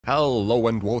Hello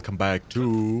and welcome back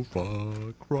to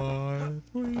Far Cry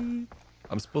 3.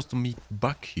 I'm supposed to meet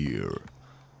Buck here.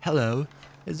 Hello,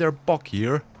 is there Buck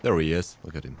here? There he is.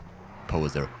 Look at him.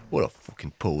 Poser. What a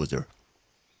fucking poser.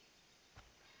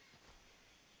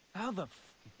 How the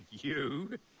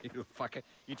You fucker.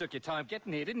 You took your time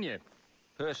getting here, didn't you?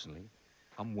 Personally,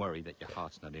 I'm worried that your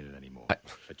heart's not in it anymore.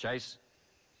 But Chase,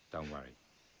 don't worry.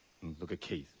 Look at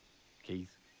Keith.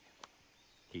 Keith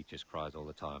just cries all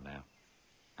the time now.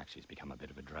 Actually, it's become a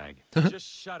bit of a drag. Just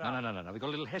shut No. up. We've got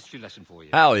a little history lesson for you.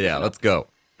 Hell yeah, let's go.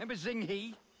 Remember Zing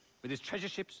He? With his treasure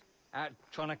ships out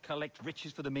trying to collect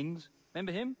riches for the Mings?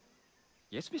 Remember him?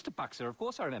 Yes, Mr. Buxer, of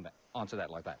course I remember. Answer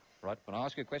that like that, right? When I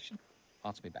ask you a question,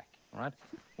 answer me back, all right?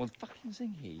 Well, fucking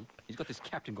Zing He, he's got this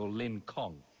captain called Lin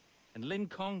Kong. And Lin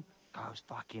Kong goes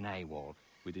fucking AWOL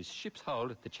with his ship's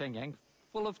hold at the Chengyang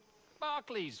full of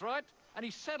Barclays, right? And he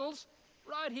settles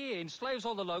right here, enslaves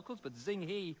all the locals, but Zing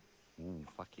He... Ooh,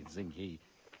 fucking Zing He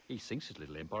sinks his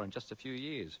little empire in just a few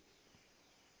years.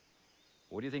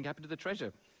 What do you think happened to the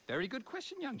treasure? Very good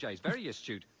question, young Jays. Very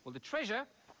astute. Well, the treasure...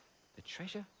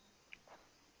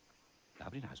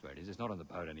 Nobody knows where it is. It's not on the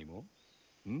boat anymore.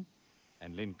 And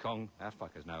Lin Kong, our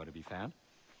fucker's nowhere to be found.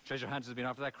 Treasure hunters have been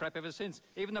after that crap ever since.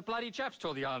 Even the bloody chaps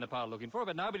tore the island apart looking for it,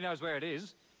 but nobody knows where it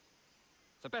is.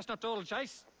 So best not dawdle,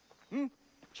 Chase.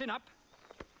 Chin up.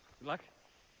 Good luck.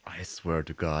 I swear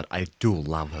to God, I do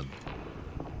love him.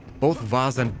 Both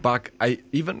Vaz and Buck, I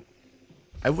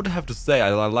would have to say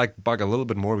I like Buck a little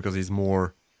bit more because he's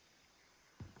more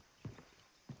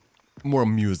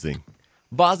amusing.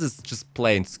 Vaz is just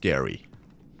plain scary.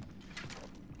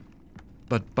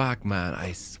 But Buck, man,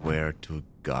 I swear to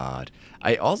God.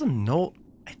 I also know,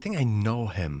 I think I know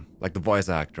him, like the voice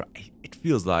actor. It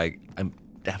feels like, I'm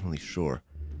definitely sure.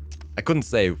 I couldn't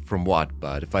say from what,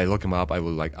 but if I look him up, I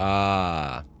will like,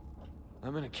 ah.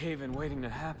 I'm in a cave-in waiting to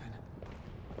happen.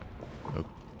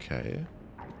 Okay.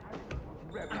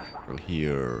 We'll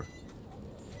hear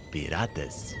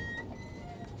pirates.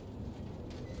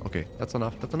 Okay, that's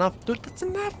enough. That's enough, dude. That's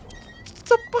enough.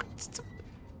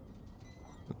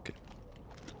 Okay.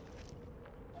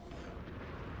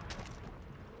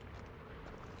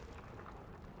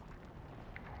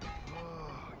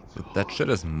 If that shit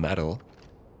is metal.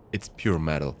 It's pure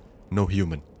metal. No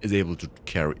human is able to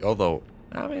carry. Although,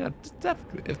 I mean, it's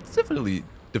definitely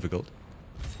difficult.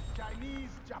 Chinese,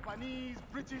 Japanese,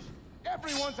 British,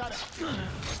 everyone's at it.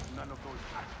 None of those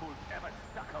assholes ever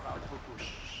stuck around for good.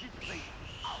 This place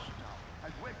is out now,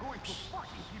 and we're going to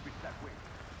fucking keep it that way.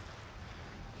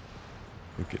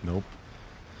 Okay, nope.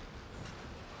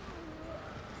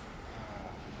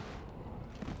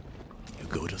 You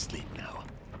go to sleep now.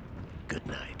 Good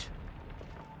night.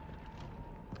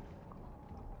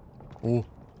 Oh.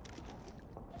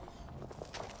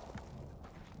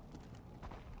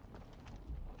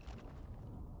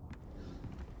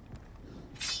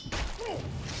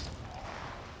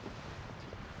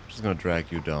 Just gonna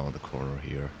drag you down the corner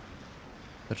here.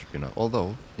 That should be enough.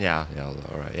 Although, yeah, all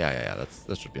right, yeah.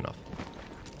 That should be enough.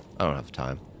 I don't have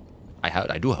time.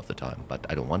 I do have the time, but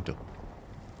I don't want to.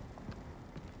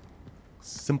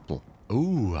 Simple.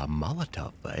 Ooh, a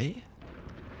Molotov, eh?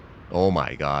 Oh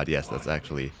my God, yes, that's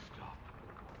actually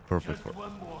perfect for.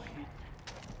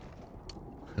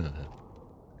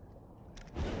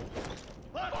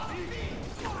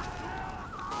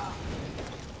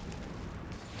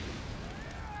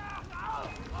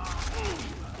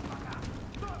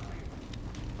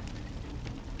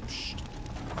 Shh.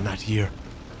 I'm not here.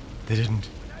 They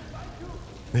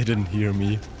didn't hear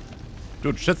me.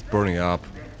 Dude, shit's burning up.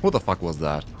 Who the fuck was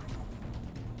that?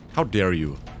 How dare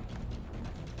you?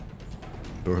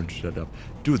 Burn shit up.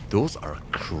 Dude, those are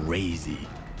crazy.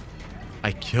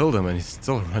 I killed him and he's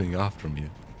still running after me.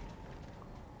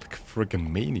 Like a freaking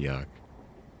maniac.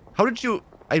 How did you...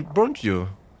 I burnt you,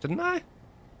 didn't I?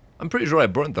 I'm pretty sure I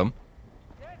burnt them.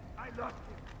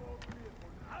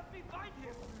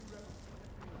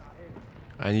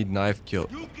 I need knife kill.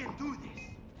 You can do this.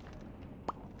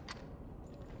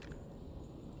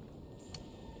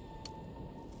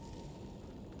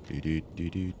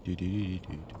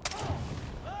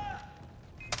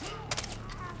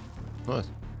 Nice.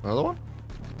 Another one?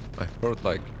 I heard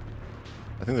like...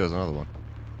 I think there's another one.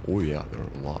 Oh yeah, there are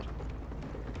a lot.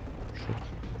 Shit.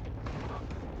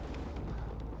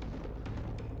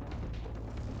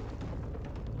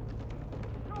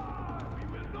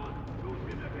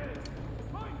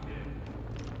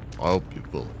 I hope you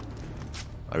will.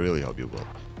 I really hope you will.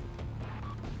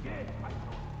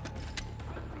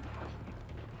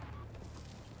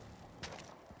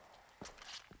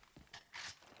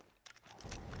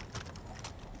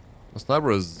 The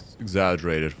sniper is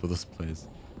exaggerated for this place.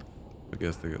 Like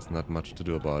guess there's not much to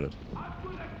do about it.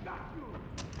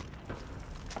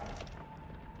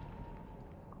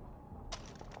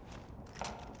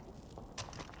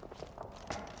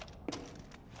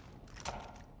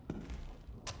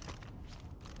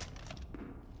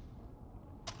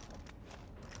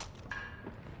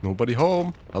 Nobody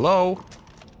home. Hello?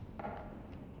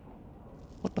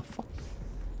 What the fuck?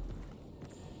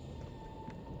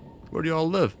 Where do y'all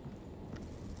live?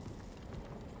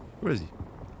 Where is he?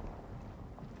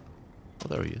 Oh,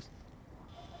 there he is.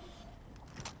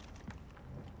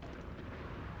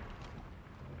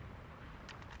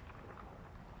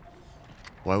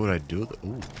 Why would I do that?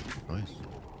 Ooh, nice.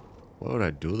 Why would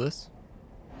I do this?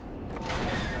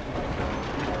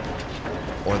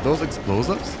 Or are those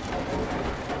explosives?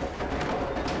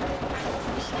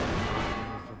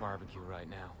 For barbecue right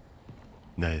now.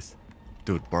 Nice.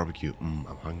 Dude, barbecue. I'm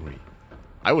hungry.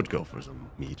 I would go for some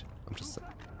meat. I'm just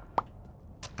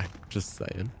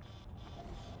saying.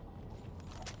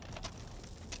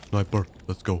 Sniper,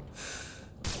 let's go.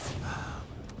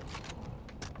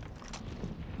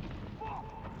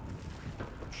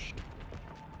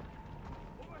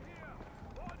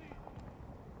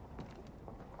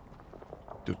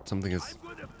 Dude, something is... I'm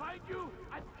gonna find you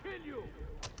and kill you.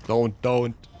 Don't.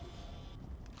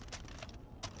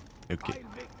 Okay.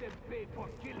 I'll make them pay for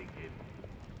killing him.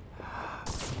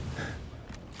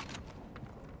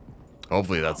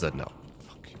 Hopefully that's it now.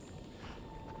 Fuck.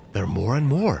 There are more and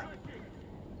more.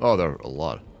 Oh, there are a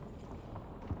lot.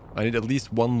 I need at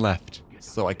least one left,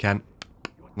 so I can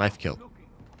knife kill.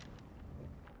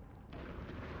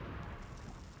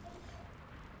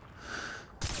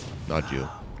 Not you.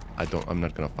 I'm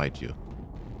not gonna fight you.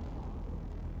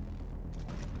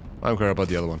 I don't care about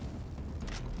the other one.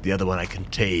 The other one I can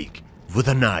take with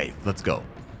a knife. Let's go.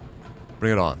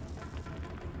 Bring it on.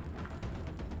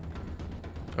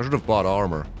 I should have bought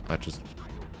armor. I just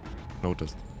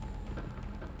noticed.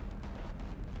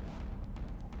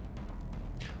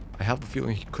 I have the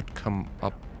feeling he could come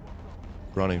up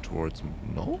running towards me.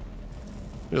 No?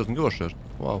 He doesn't give a shit.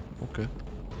 Wow, okay.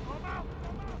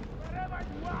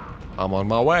 I'm on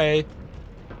my way.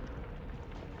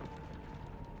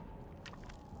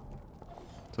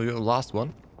 So you're the last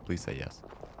one? Please say yes.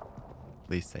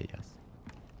 Please say yes.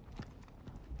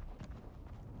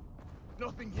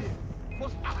 Nothing here.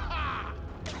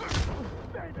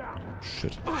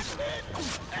 Shit.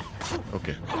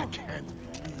 Okay. I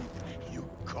can't believe you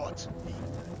caught me.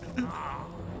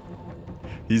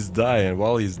 He's dying.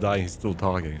 While he's dying, he's still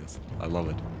talking. I love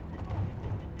it.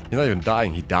 He's not even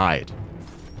dying. He died.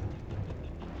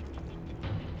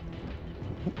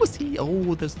 What was he?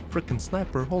 Oh, there's a freaking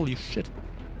sniper. Holy shit.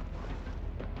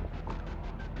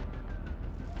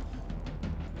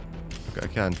 Okay, I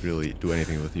can't really do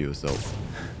anything with you, so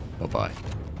bye-bye.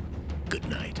 Good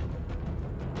night.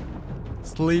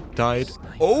 Sleep tight.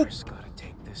 Oh! Sniper's gotta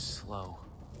take this slow.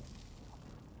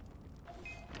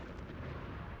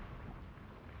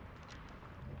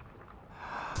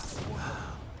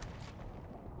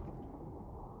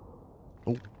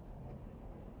 Oh.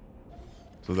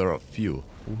 So there are a few.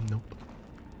 Oh, nope.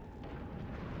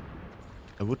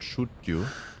 I would shoot you.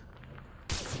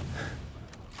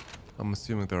 I'm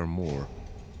assuming there are more.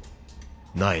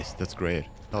 Nice, that's great.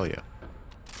 Hell yeah.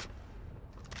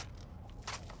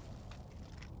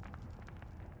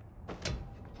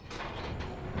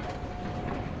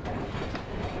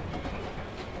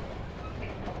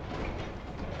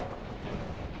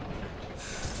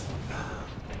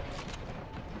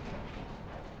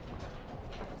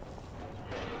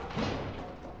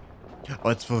 Oh,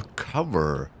 it's for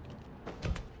cover.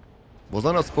 Was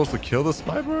I not supposed to kill the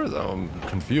sniper? I'm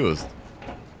confused.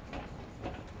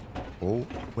 Oh,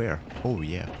 where? Oh,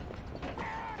 yeah.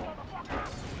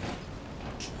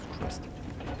 Jesus Christ.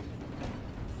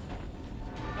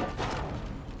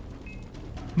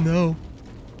 No.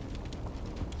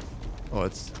 Oh,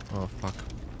 it's... Oh, fuck.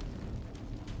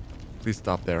 Please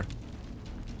stop there.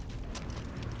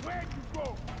 Where'd you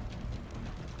go?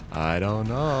 I don't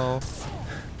know.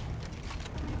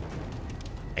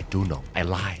 I do know. I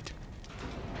lied.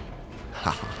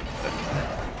 Haha.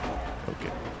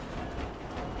 Okay.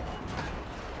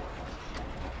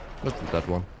 Let's do that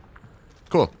one.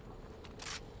 Cool.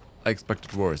 I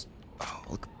expected worse. Oh,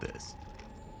 look at this.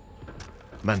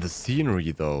 Man, the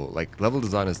scenery though, like level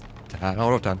design is 10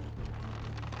 out of 10.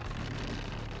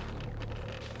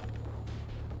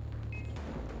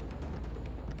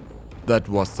 That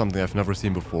was something I've never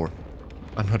seen before.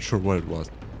 I'm not sure what it was.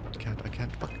 I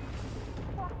can't. Fuck.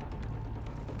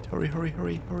 Hurry, hurry,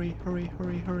 hurry, hurry, hurry,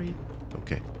 hurry, hurry.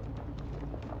 Okay.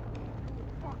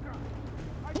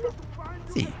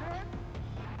 See.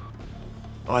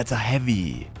 Oh, it's a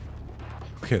heavy.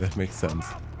 Okay, that makes sense.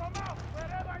 Come out,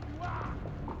 wherever you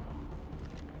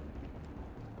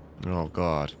are. Oh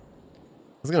god.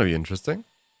 It's gonna be interesting.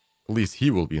 At least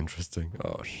he will be interesting.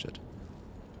 Oh shit.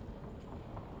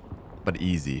 But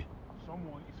easy.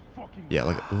 Someone is fucking. Yeah,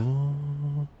 like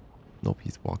oh nope,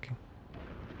 he's walking.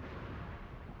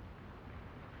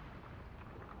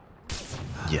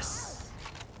 Yes.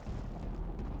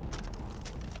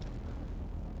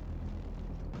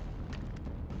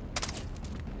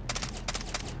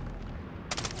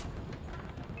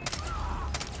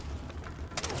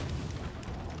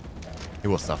 He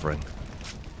was suffering.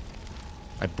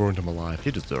 I burned him alive.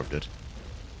 He deserved it.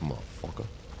 Motherfucker.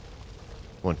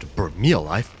 Want to burn me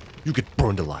alive? You get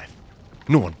burned alive.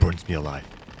 No one burns me alive.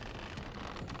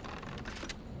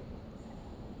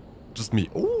 Just me.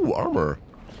 Ooh, armor.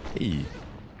 Hey.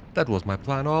 That was my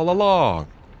plan all along.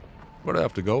 Where do I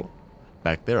have to go?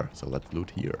 Back there. So let's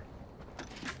loot here.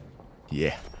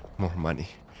 Yeah. More money.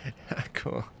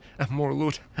 Cool. And more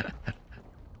loot. I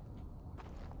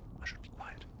should be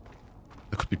quiet.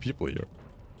 There could be people here.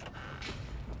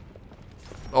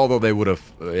 Although they would have,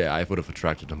 yeah, I would have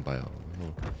attracted them by,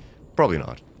 probably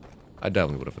not. I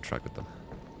definitely would have attracted them.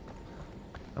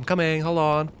 I'm coming, hold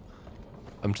on.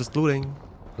 I'm just looting,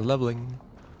 leveling.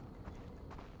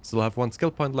 Still have one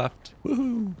skill point left.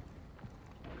 Woohoo!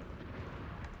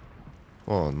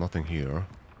 Oh, nothing here.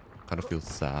 Kind of feels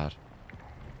sad.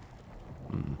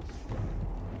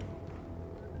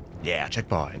 Yeah,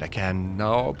 checkpoint. I can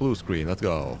now blue screen. Let's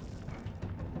go.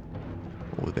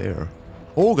 Over there.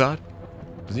 Oh god.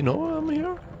 Does he know I'm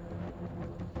here?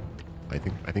 I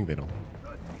think they know.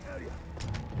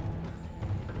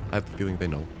 I have the feeling they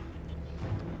know.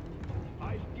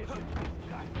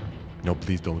 No,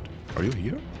 please don't. Are you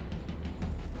here?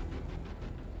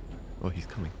 Oh, he's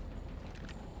coming.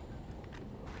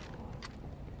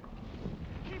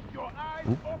 Keep your eyes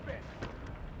Ooh. open.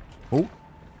 Oh,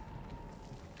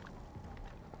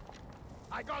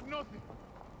 I got nothing.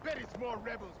 Bet it's more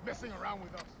rebels messing around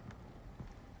with us.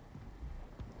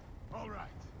 All right,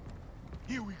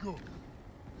 here we go.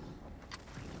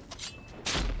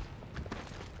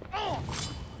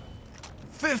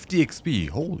 50 XP.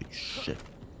 Holy shit.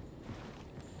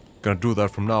 Gonna do that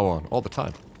from now on, all the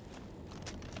time.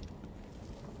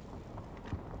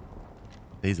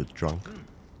 He's a drunk.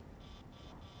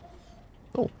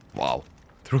 Oh, wow.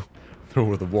 Through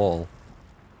over the wall.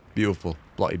 Beautiful.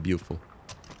 Bloody beautiful.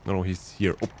 No, he's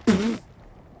here. Oh.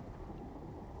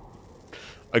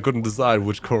 I couldn't decide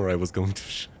which corner I was going to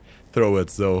throw it,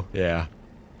 so yeah.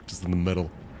 Just in the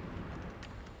middle.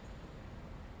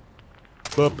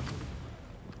 Boop.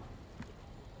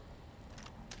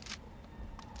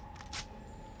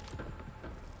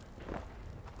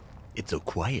 It's so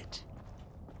quiet.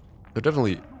 They're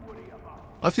definitely...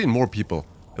 I've seen more people.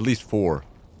 At least 4.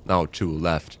 Now 2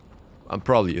 left. I'm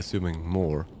probably assuming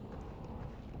more.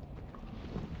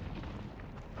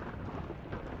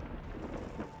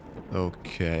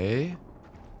 Okay.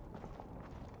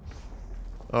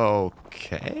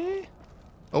 Okay.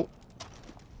 Oh.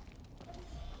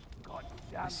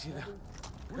 I see that.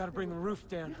 We gotta bring the roof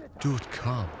down. Dude,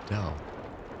 calm down.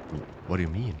 What do you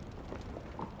mean?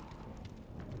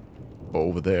 Oh,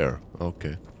 over there.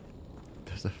 Okay.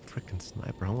 There's a freaking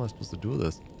sniper. How am I supposed to do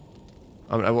this?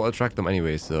 I mean, I will attract them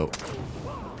anyway, so...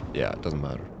 Yeah, it doesn't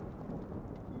matter.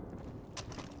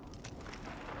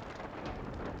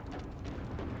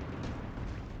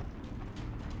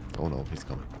 Oh no, he's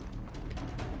coming.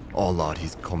 Oh lord,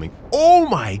 he's coming. Oh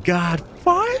my god,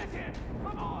 5?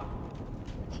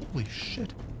 Holy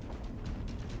shit.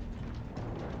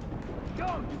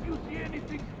 John, did you see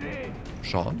anything strange?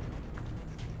 Sean?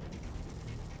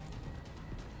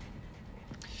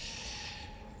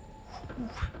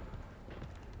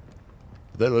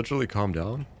 Did they literally calm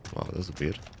down? Wow, this is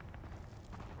weird.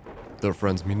 Their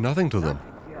friends mean nothing to them.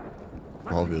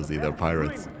 Obviously, they're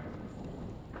pirates.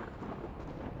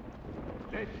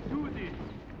 Let's do this.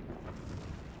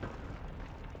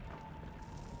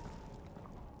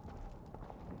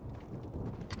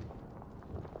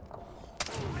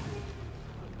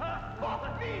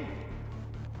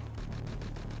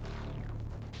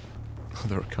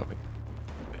 They're coming.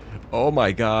 Oh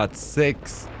my god,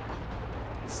 6.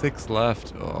 6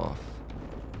 left. Oh.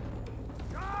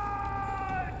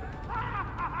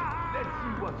 Let's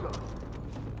see what's up.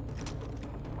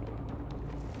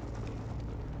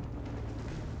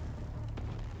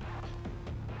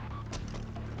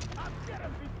 I'll get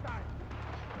him this time.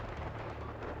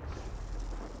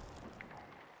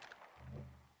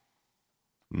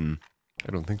 I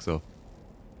don't think so.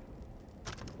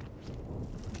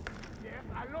 Yes,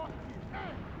 I lost him.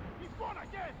 Hey, he's gone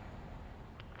again.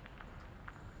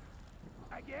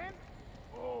 again?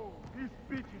 Oh, this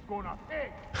bitch is gonna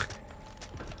pay.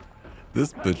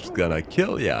 This bitch is gonna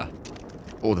kill ya.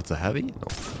 Oh, that's a heavy? No.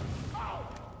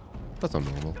 That's not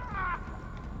normal.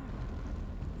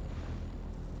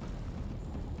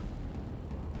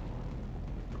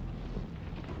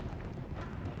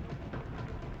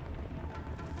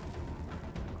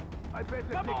 I better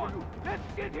take a look.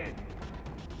 Let's get in.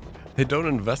 They don't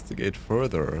investigate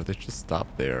further. They just stop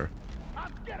there. I'll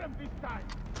get him this time.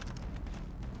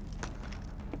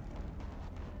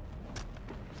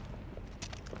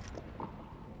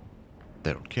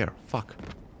 They don't care. Fuck.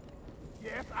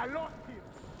 Yes, I lost him.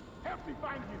 Help me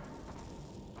find him.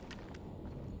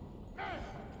 Man,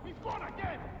 he's gone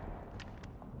again.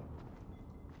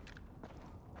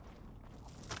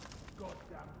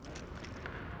 Goddamn.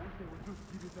 I wish they would just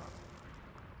give it up.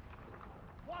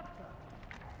 What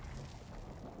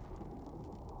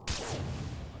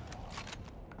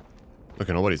the?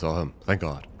 Okay, nobody saw him. Thank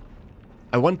God.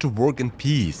 I want to work in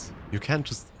peace. You can't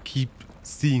just keep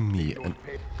seeing me and...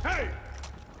 Hey!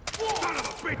 Son of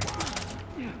a bitch!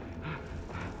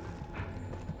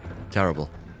 Terrible.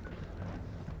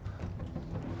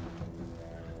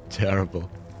 Terrible.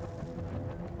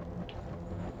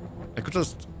 I could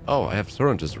just... Oh, I have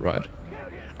syringes, right?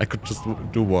 I could just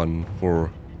do one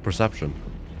for perception.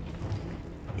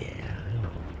 Yeah.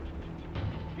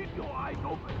 Keep your eyes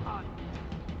open, hon.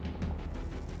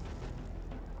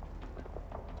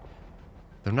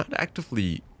 They're not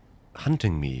actively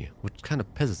hunting me, which kind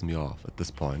of pisses me off at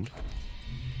this point.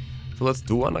 So let's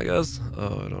do one, I guess.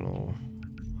 I don't know.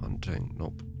 Hunting.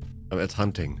 Nope. I mean, it's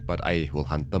hunting, but I will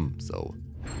hunt them, so...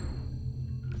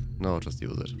 No, just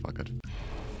use it. Fuck it.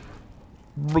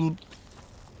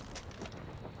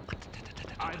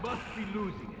 I must be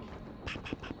losing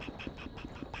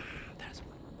it.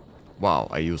 Wow,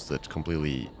 I used it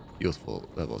completely useful.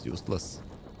 That was useless.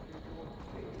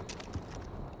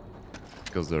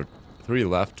 Because there are 3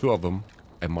 left, 2 of them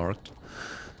I marked.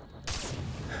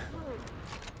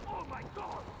 Oh my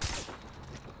god!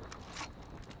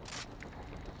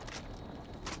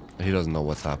 He doesn't know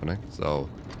what's happening, so...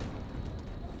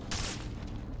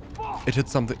 It hit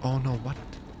something. Oh no, what?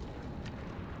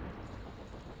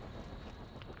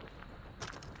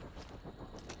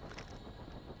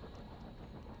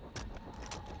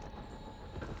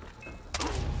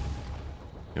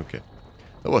 Okay.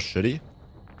 That was shitty.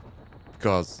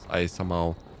 Because I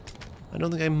somehow... I don't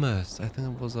think I missed. I think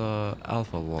it was a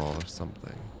alpha wall or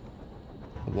something.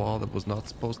 A wall that was not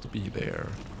supposed to be there.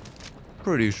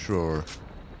 Pretty sure.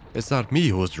 It's not me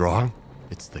who's wrong.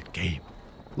 It's the game.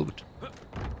 Loot.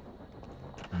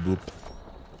 Boop.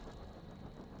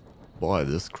 Boy,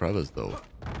 this crevice though.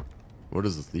 Where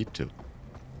does this lead to?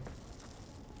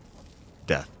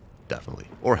 Death. Definitely.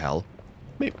 Or hell.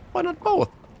 Maybe. Why not both?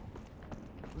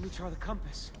 Let me try the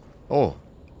compass. Oh.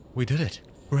 We did it.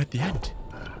 We're at the end.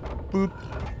 Boop.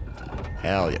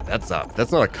 Hell yeah. That's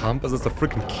not a compass. That's a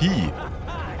freaking key.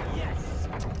 Yes.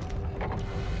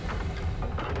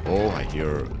 Oh, I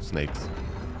hear snakes.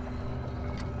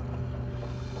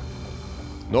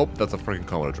 Nope, that's a freaking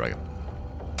Komodo dragon.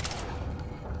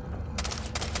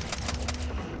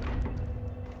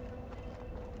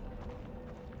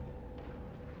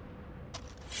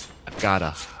 I've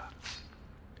gotta.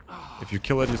 If you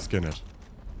kill it, you skin it.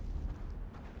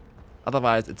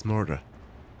 Otherwise, it's murder.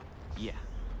 Yeah.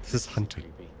 This is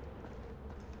hunting.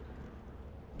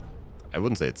 I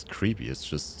wouldn't say it's creepy, it's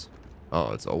just...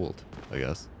 Oh, it's old, I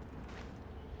guess.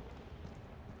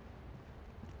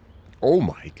 Oh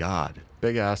my god.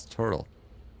 Big ass turtle.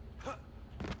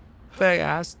 Big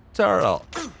ass turtle.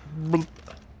 Bloop.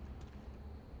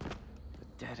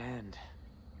 Dead end.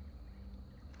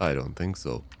 I don't think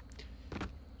so.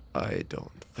 I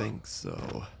don't think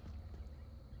so.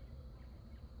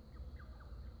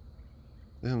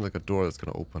 There's like a door that's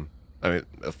gonna open. I mean,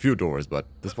 a few doors, but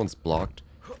this one's blocked.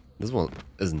 This one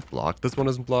isn't blocked. This one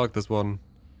isn't blocked. This one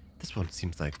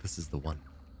seems like this is the one.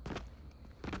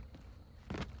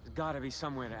 There's gotta be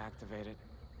somewhere to activate it.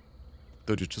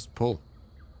 Dude, you just pull.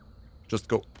 Just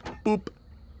go. Boop.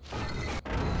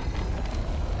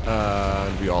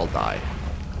 And we all die.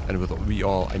 And with we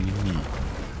all, I mean me.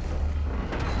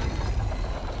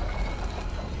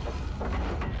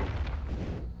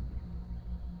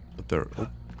 But there are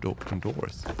open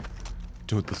doors.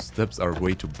 Dude, the steps are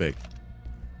way too big.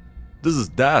 This is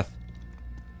death.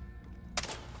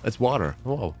 It's water.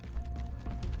 Whoa.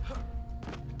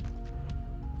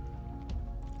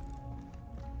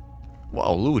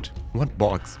 Wow, loot. One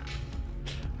box.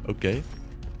 Okay.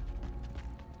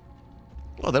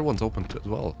 Oh, that one's open as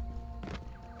well.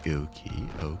 Okay,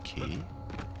 okay.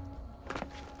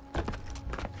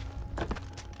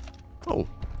 Oh,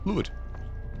 Loot.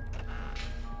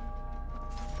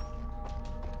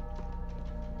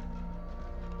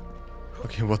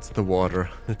 Okay, what's the water?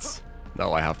 It's...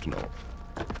 Now I have to know.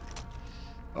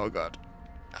 Oh god.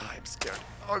 I'm scared.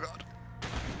 Oh god.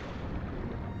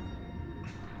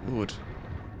 Loot.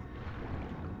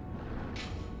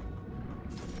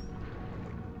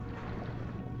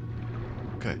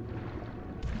 Okay.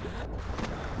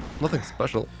 Nothing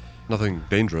special. Nothing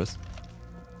dangerous.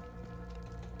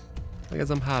 I guess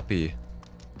I'm happy.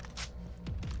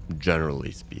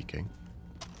 Generally speaking.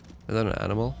 Is that an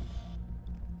animal?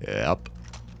 Yep.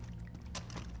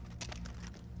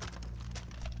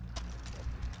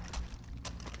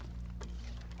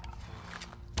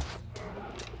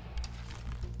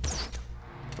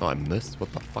 Oh, I missed?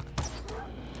 What the fuck?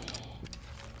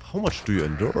 How much do you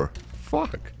endure?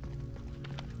 Fuck.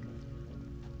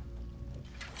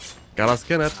 Gotta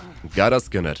skin it. Gotta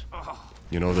skin it.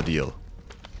 You know the deal.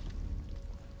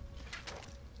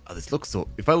 Oh, this looks so...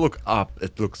 If I look up,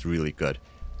 it looks really good.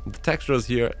 The textures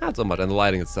here, not so much, and the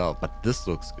lighting itself, but this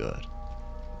looks good.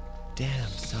 Damn,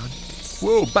 son.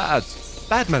 Whoa, bats!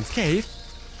 Batman's cave?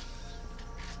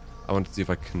 I want to see if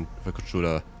I could shoot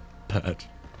a bat.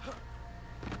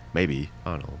 Maybe.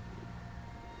 I don't know.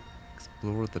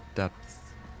 Explore the depths.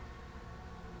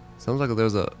 Sounds like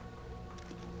there's a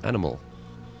animal.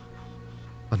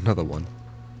 Another one.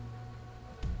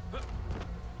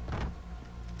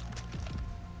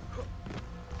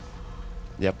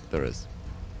 Yep, there is.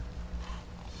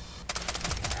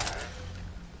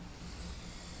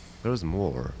 There's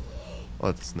more. Oh,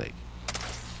 it's a snake.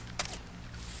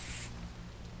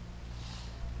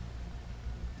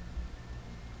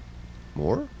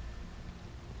 More?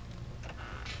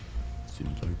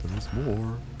 Seems like there is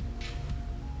more.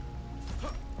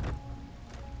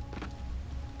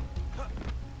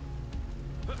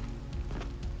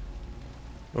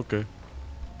 Okay.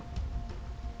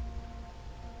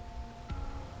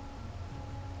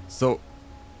 So,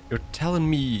 you're telling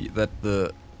me that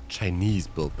the Chinese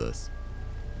built this?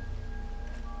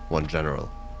 One general.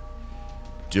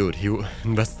 Dude, he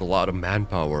invests a lot of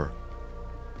manpower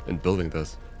in building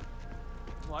this.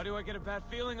 Why do I get a bad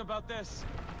feeling about this?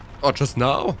 Oh, just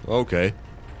now? Okay.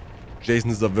 Jason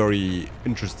is a very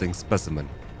interesting specimen.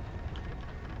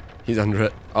 He's under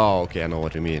it. Oh, okay, I know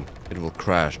what you mean. It will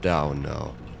crash down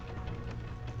now.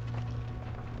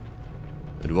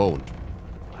 It won't.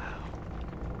 Wow.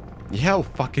 Yeah,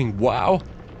 fucking wow.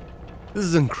 This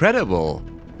is incredible.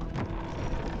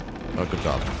 Oh, good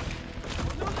job.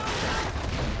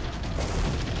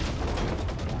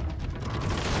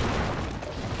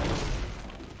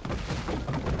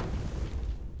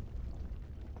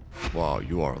 Wow,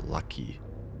 you are lucky.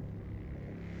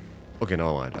 Okay,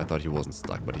 no mind. I thought he wasn't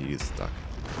stuck, but he is stuck.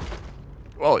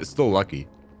 Well, it's still lucky.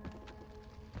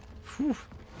 Whew.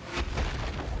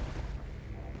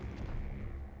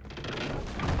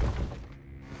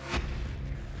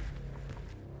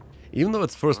 Even though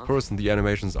it's first person, the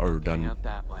animations are done Out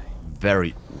that way.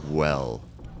 very well.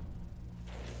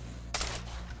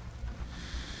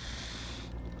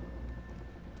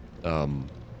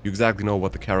 You exactly know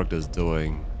what the character is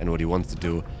doing and what he wants to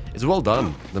do. It's well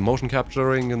done. The motion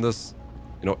capturing in this,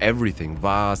 you know, everything.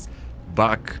 Vast,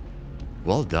 Buck.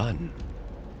 Well done.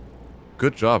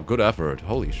 Good job, good effort.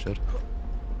 Holy shit.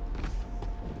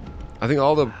 I think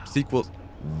all the sequels...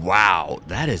 Wow,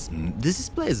 this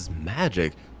place is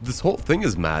magic. This whole thing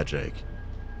is magic.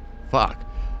 Fuck.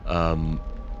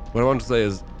 What I want to say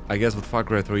is, I guess with Far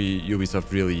Cry 3,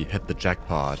 Ubisoft really hit the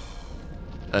jackpot.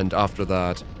 And after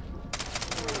that,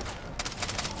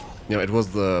 you know, it was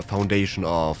the foundation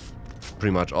of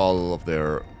pretty much all of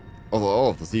their, all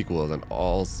of the sequels and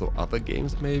also other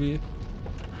games maybe.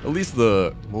 At least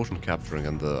the motion capturing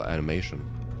and the animation.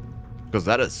 Because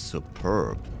that is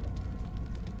superb.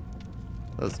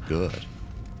 That's good.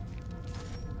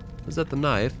 Is that the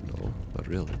knife? No, not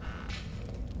really.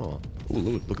 Oh,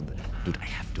 ooh, look at that. Dude, I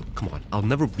have to. Come on. I'll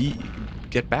never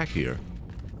get back here.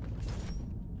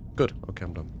 Good. Okay,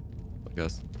 I'm done. I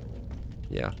guess.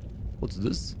 Yeah. What's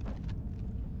this?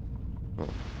 Oh.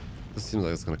 This seems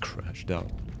like it's gonna crash down.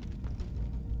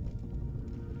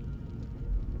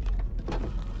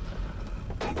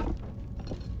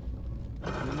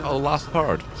 Oh, last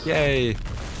part. Yay.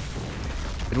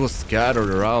 It was scattered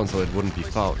around so it wouldn't be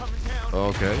found.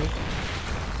 Okay.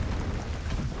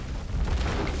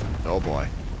 Oh boy.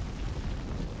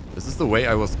 Is this the way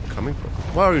I was coming from?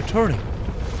 Why are you turning?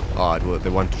 Oh, they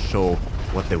want to show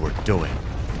what they were doing.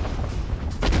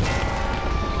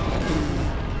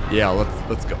 Yeah,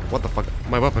 let's go. What the fuck?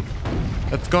 My weapon.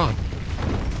 It's gone.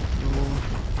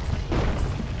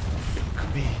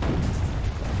 Fuck me.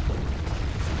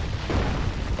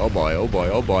 Oh boy, oh boy,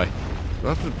 oh boy. Do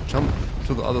I have to jump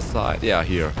to the other side? Yeah,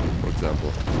 here, for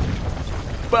example.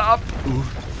 Bop! Ooh.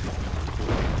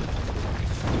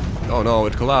 Oh no,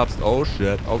 it collapsed. Oh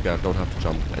shit. Okay, I don't have to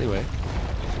jump. Anyway.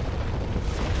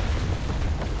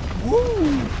 Woo!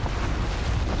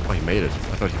 Oh, he made it.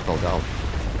 I thought he fell down.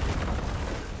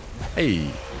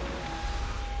 Hey!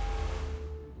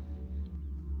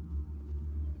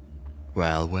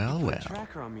 Well, well, Put a well.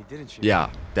 tracker on me, didn't you? Yeah,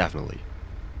 definitely.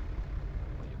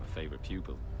 Well, you're my favorite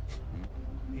pupil.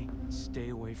 Hey, stay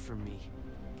away from me.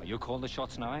 Are you calling the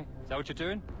shots now, eh? Is that what you're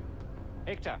doing?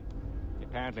 Hector,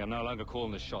 apparently I'm no longer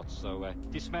calling the shots, so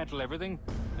dismantle everything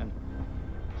and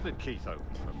split Keith open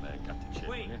from gut to chin.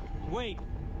 Wait, will you? wait.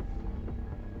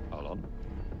 Hold on.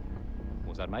 What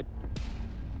was that, mate?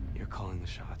 You're calling the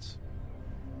shots.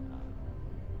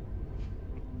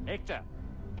 Hector,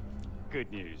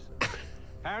 good news.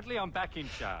 Apparently I'm back in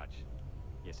charge.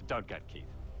 Yes, don't gut Keith.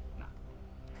 No.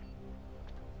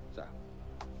 So,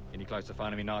 any close to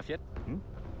finding me knife yet? Hmm?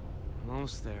 I'm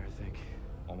almost there, I think.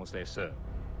 Almost there, sir.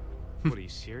 What, are you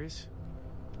serious?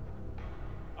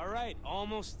 All right,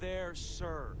 almost there,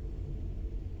 sir.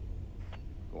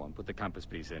 Go on, put the compass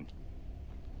piece in.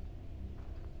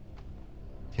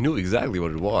 He knew exactly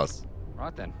what it was.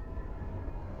 Right then.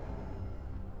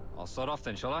 I'll start off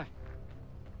then, shall I?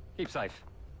 Keep safe.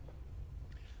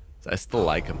 I still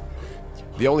like him.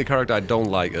 The only character I don't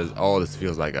like is, oh, this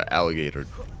feels like an alligator,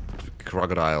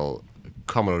 crocodile,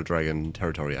 Komodo dragon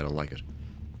territory. I don't like it.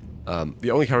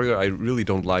 The only character I really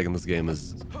don't like in this game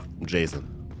is Jason.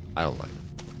 I don't like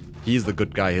him. He's the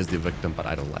good guy, he's the victim, but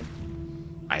I don't like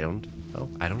him. I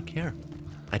don't care.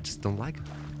 I just don't like him.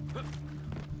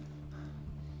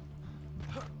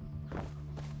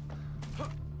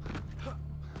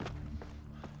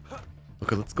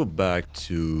 Okay, let's go back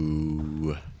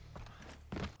to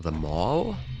the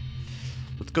mall.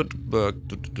 Let's go back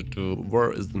to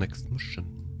where is the next mission?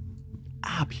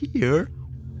 Up here?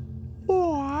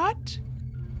 What?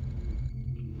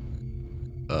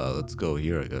 Let's go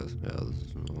here, I guess. Yeah,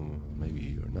 maybe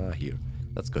here. Nah, here.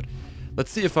 That's good.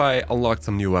 Let's see if I unlock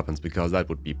some new weapons, because that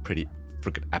would be pretty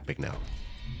freaking epic now.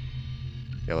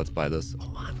 Yeah, let's buy this.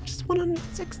 Oh, I'm just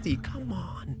 160. Come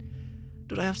on.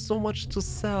 Dude, I have so much to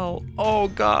sell. Oh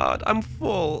god, I'm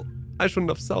full. I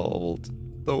shouldn't have sold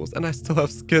those. And I still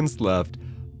have skins left.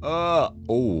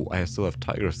 Oh, I still have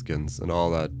tiger skins and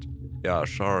all that. Yeah,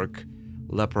 shark,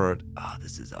 leopard. Ah,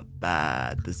 this is a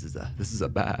bad. This is a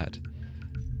bad.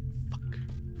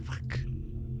 Fuck.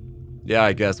 Yeah,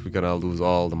 I guess we're gonna lose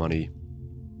all the money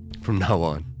from now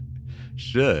on.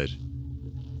 Shit.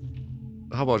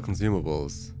 How about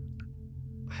consumables?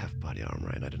 I have body armor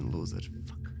and I didn't lose it.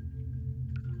 Fuck.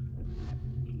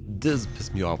 This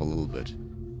pissed me off a little bit.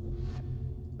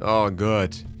 Oh,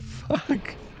 good.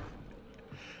 Fuck.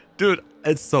 Dude,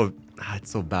 it's so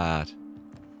bad.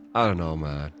 I don't know,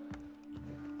 man.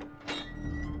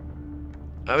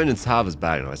 I mean, it's half as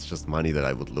bad, you know, it's just money that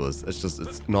I would lose. It's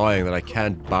annoying that I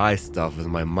can't buy stuff with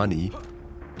my money.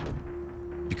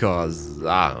 Because,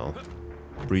 I don't know,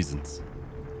 reasons.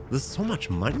 There's so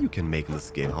much money you can make in this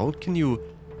game. How can you...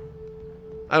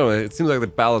 I don't know, it seems like they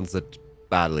balance it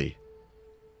badly.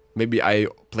 Maybe I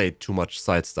played too much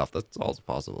side stuff. That's also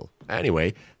possible.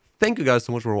 Anyway, thank you guys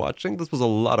so much for watching. This was a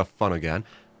lot of fun again.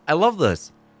 I love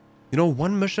this. You know,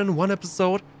 one mission, one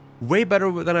episode, way better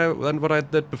than what I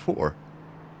did before.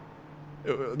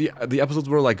 The episodes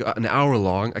were like an hour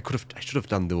long. I should have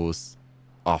done those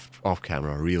off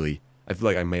camera, really. I feel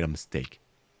like I made a mistake.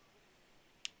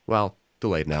 Well, too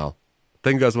late now.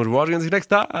 Thank you guys so much for watching and see you next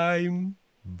time.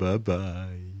 Bye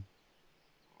bye.